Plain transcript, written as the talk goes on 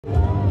We're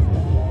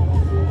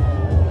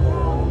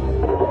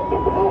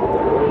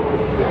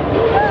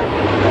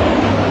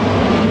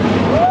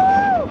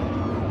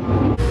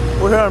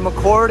here on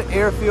McChord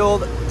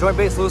Airfield, Joint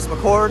Base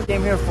Lewis-McChord.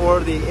 Came here for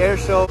the air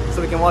show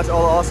so we can watch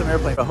all the awesome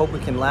airplanes. I hope we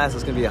can last.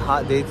 It's gonna be a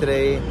hot day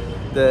today.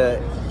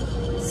 The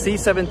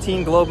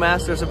C-17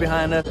 Globemasters are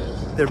behind us.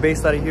 They're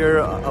based out of here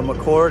on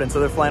McChord, and so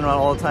they're flying around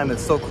all the time.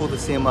 It's so cool to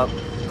see them up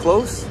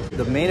close.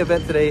 The main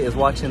event today is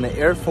watching the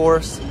Air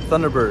Force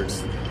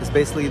Thunderbirds. It's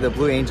basically the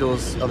Blue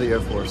Angels of the Air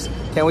Force.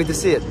 Can't wait to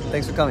see it.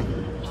 Thanks for coming.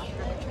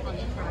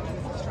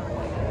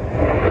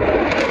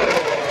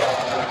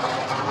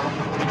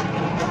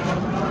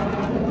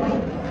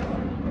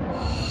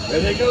 There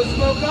they go,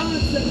 smoke on,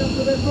 setting up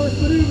for their first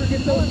maneuver.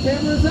 Get those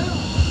cameras out.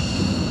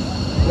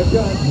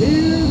 Because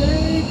here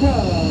they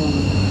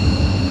come.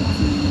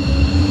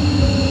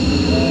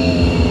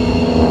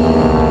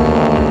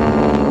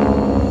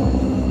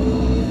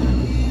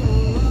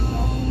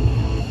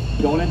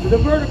 Going into the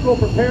vertical,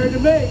 preparing to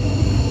make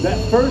that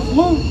first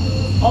loop.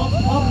 Up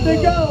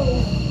they go.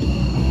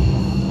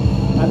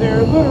 And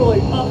they're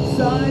literally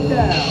upside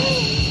down.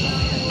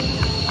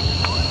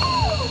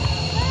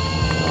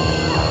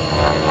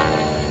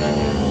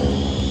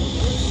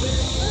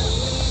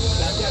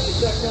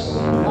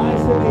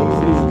 Nice and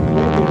easy,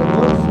 making it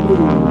look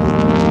smooth.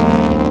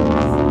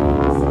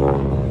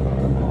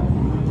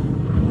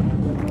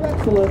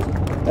 Excellent,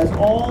 as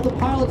all the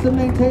pilots and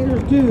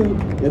maintainers do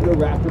in the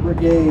Raptor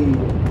Brigade.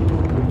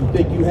 If you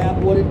think you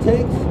have what it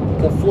takes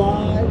to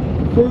fly,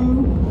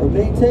 crew, or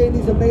maintain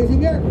these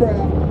amazing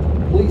aircraft,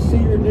 please see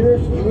your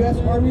nearest U.S.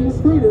 Army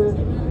recruiter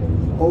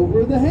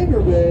over the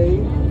hangar bay.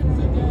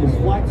 This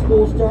flight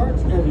school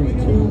starts every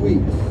 2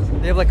 weeks.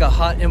 They have like a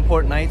hot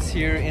import nights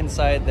here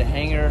inside the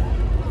hangar.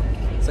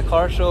 It's a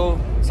car show.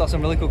 Saw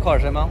some really cool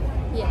cars, right, Mal?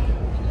 Yeah.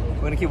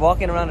 We're gonna keep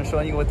walking around and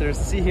showing you what there's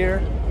to see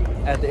here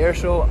at the air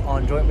show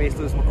on Joint Base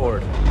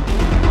Lewis-McChord.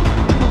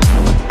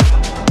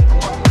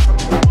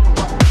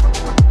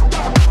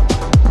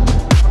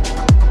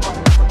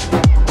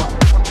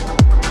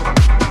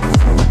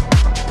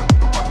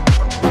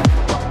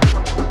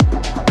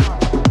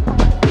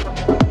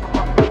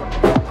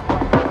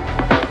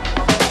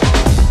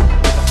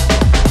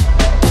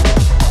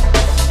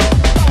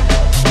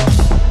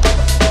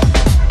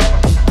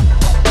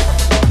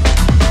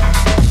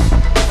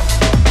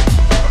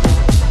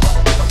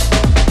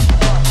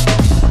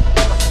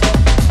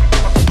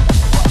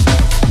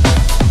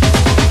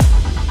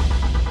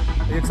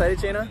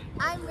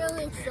 I'm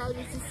really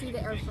excited to see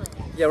the airplane.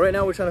 Yeah, right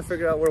now we're trying to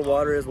figure out where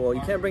water is. Well,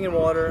 you can't bring in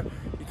water,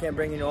 you can't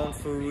bring in your own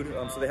food,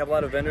 so they have a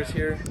lot of vendors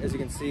here, as you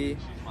can see.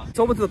 It's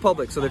open to the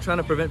public, so they're trying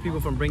to prevent people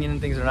from bringing in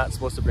things they're not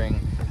supposed to bring,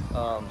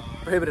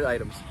 prohibited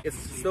items. It's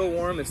still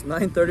warm, it's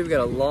 9:30, we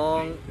got a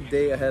long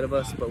day ahead of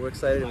us, but we're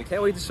excited and we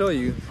can't wait to show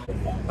you.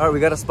 All right, we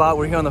got a spot,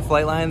 we're here on the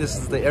flight line. This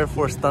is the Air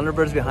Force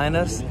Thunderbirds behind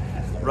us,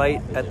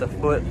 right at the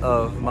foot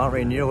of Mount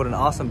Rainier. What an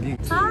awesome view.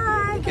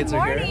 Hi, Kids good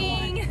are morning.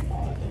 here.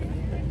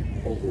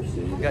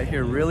 We got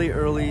here really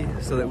early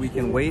so that we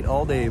can wait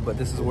all day, but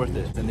this is worth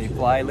it. And they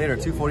fly later,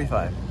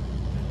 2:45.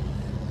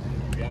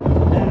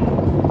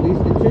 Please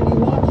continue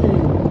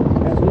watching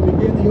as we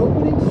begin the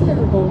opening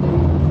ceremony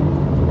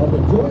of the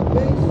Joint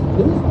Base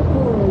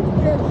Lewis-McChord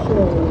Air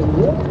Show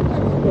War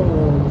Expo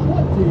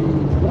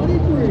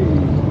 2023.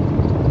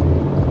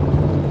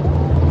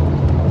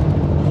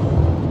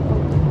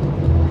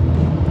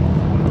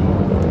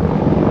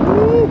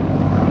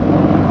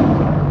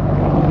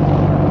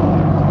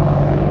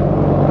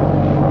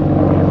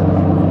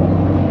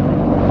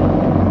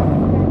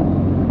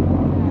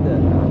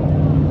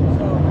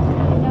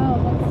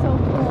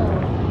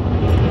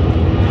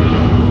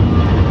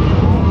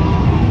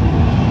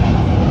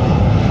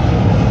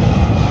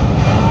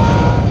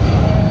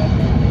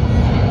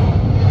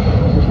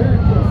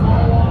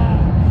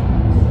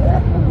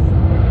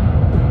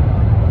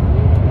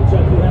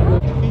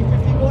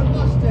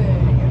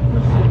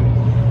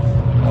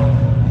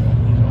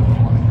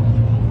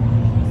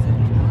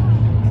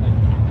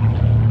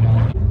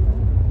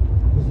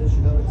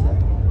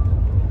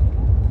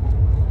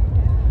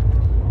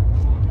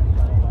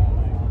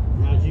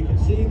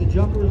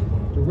 Jumpers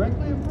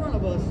directly in front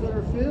of us,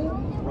 center field,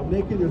 are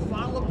making their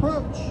final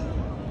approach.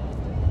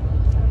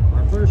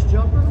 Our first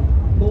jumper,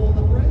 pulling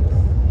the brakes,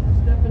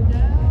 stepping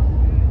down.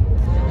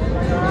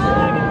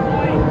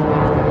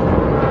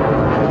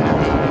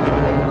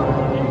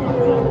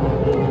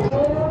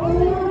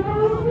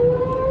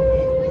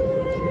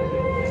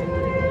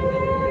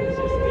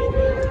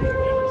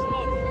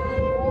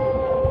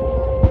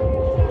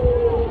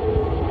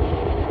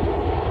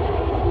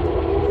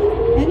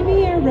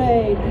 Enemy air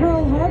raid,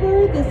 Pearl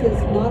Harbor, this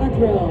is not a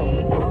drill.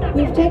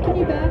 We've taken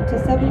you back to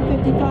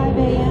 7:55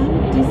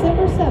 a.m.,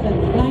 December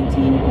 7th,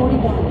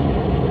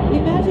 1941.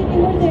 Imagine you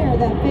were there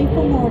that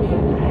fateful morning.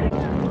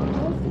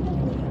 Most of the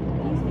fleet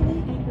peacefully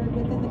anchored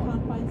within the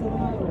confines of the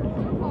harbor.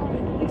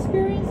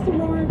 Experience the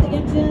roar of the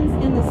engines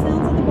and the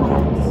sounds of the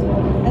bombs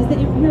as the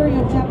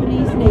Imperial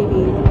Japanese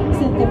Navy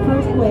sent the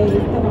first wave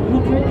of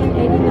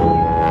 189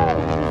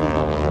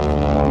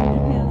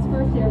 Japan's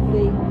first air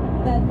fleet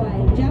led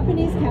by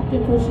Japanese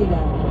Captain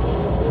Fushida.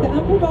 The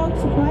unprovoked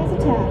surprise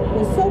attack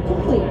was so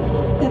complete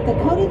that the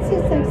coded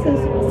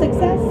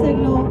success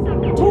signal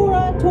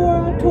Tora,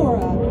 Tora,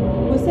 Tora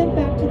was sent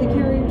back to the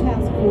carrier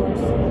task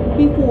force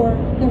before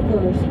the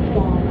first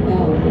bomb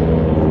fell.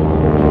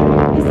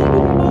 A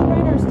single remote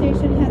radar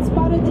station had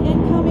spotted the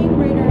incoming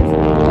raiders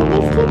and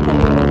mistook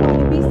them for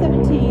the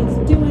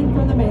B-17s due in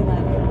from the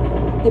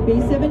mainland. The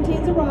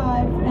B-17s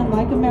arrived, and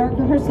like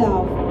America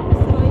herself,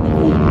 signed the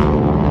fleet.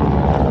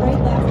 The raid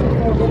lasted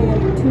for a little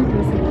over 2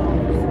 gruesome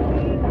hours.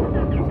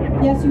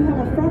 Yes, you have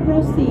a front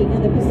row seat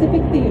in the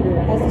Pacific Theater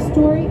as the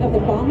story of the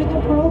bombing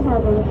of Pearl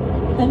Harbor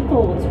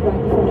unfolds right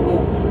in front of you.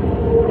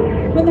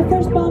 When the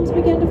first bombs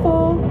began to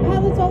fall,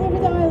 pilots all over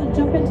the island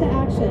jump into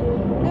action.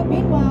 And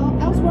meanwhile,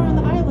 elsewhere on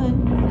the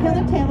island,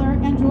 Kelly Taylor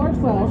and George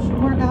Welsh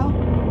were out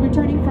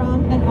returning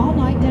from an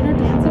all-night dinner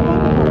dance at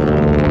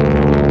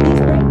Falcon. These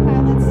brave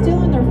pilots,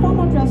 still in their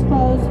formal dress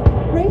clothes,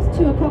 raced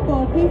to a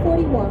couple of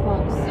P-40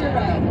 Warhawks.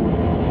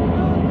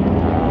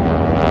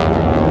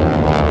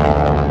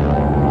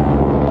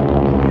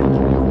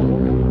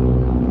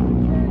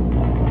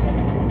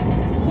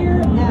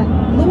 Here at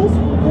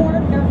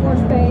Lewis-McChord Air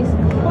Force Base,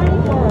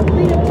 fighting for our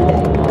freedom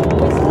today,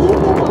 we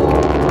salute them all,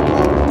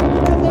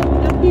 present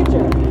and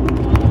future.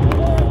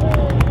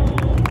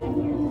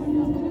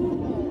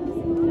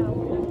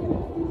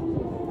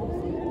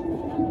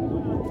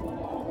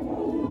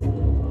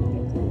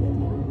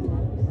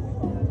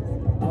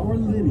 Our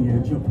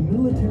lineage of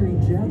military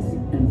jets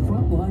and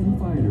frontline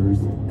fighters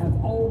have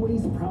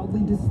always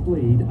proudly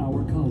displayed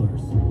our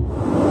colors.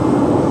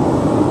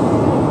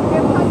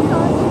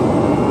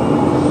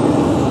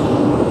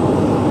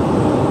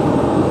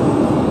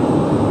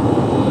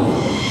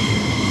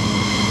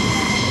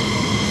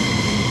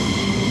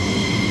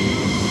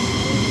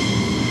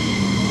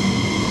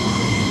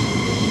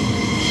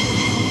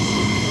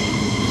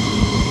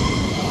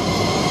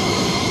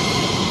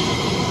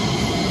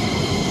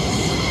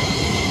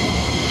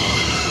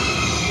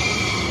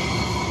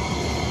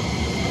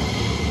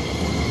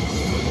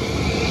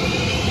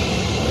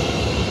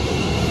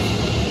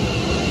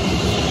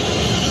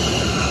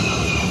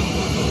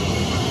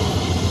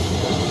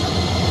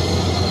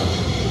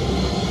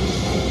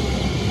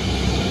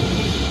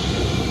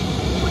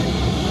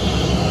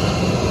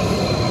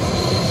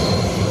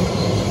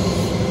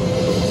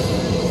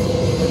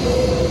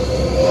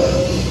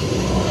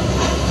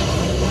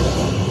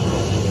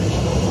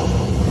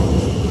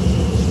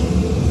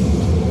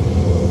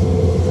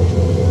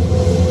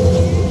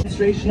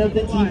 Of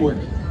the teamwork,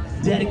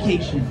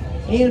 dedication,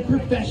 and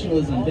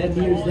professionalism that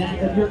mirrors that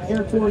of your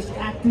Air Force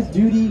active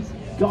duty,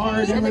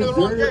 guard, and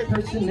reserve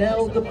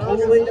personnel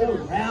deployed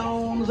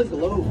around the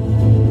globe.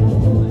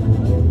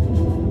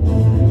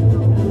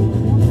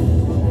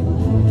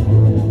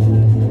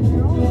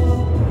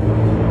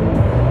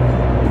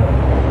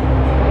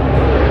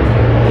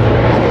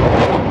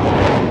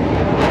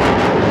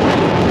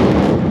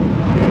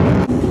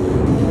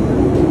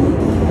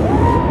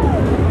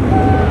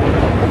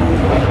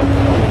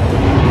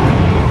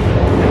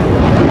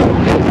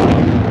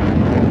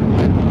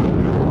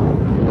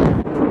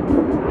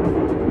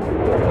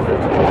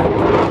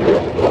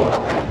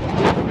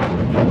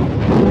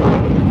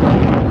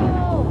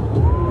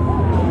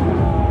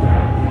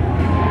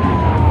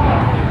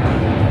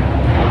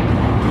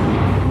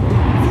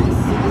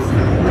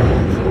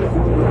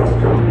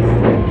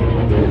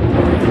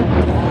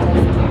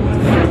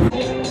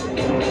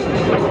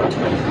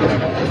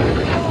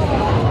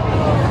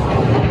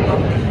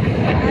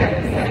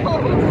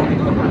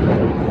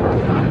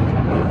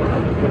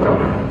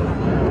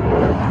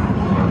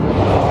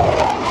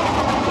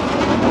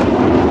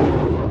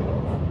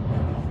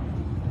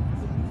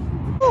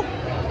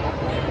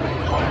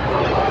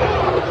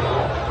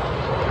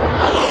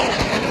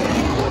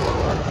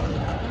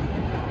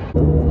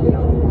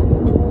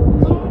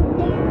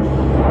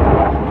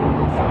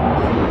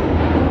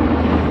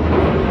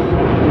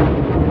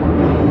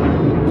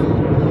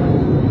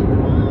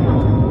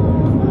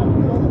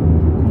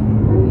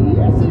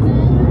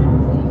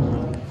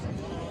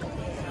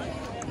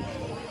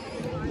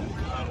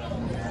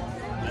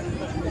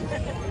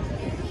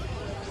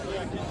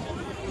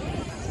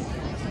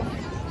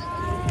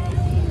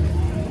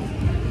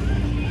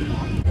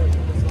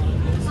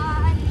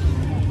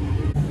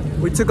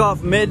 We took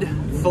off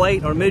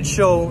mid-flight or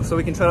mid-show so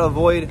we can try to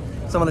avoid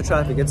some of the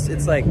traffic.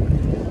 It's like a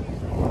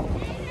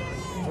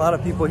lot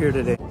of people here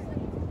today.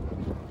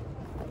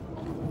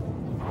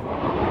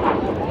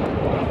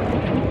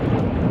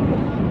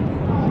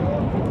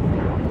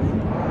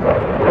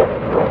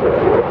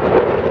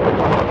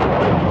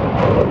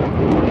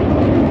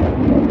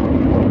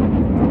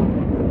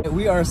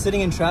 We are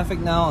sitting in traffic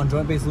now on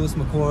Joint Base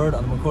Lewis-McChord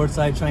on the McChord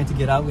side trying to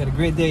get out. We had a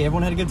great day.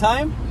 Everyone had a good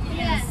time?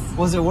 Yes.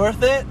 Was it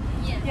worth it?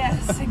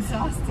 Yes,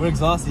 exhausted. We're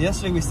exhausted.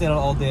 Yesterday we stayed out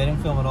all day. I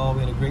didn't film at all. We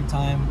had a great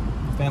time,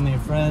 family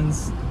and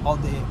friends, all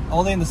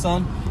day in the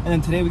sun. And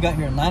then today we got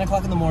here at 9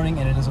 o'clock in the morning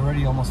and it is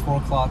already almost 4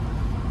 o'clock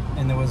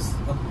and there was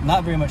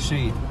not very much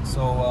shade.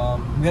 So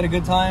we had a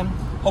good time.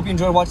 Hope you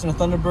enjoyed watching the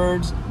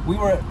Thunderbirds.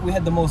 We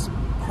had the most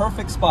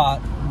perfect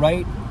spot.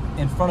 Right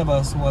in front of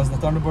us was the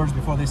Thunderbirds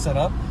before they set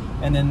up.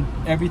 And then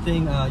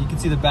everything, you can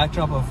see the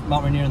backdrop of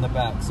Mount Rainier in the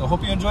back. So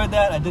hope you enjoyed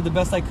that. I did the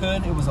best I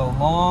could. It was a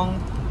long,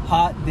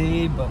 hot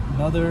day, but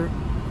another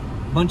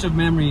bunch of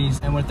memories.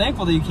 And we're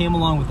thankful that you came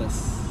along with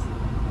us.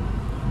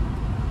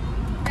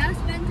 That was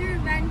Spencer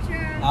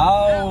Adventure.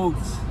 Out.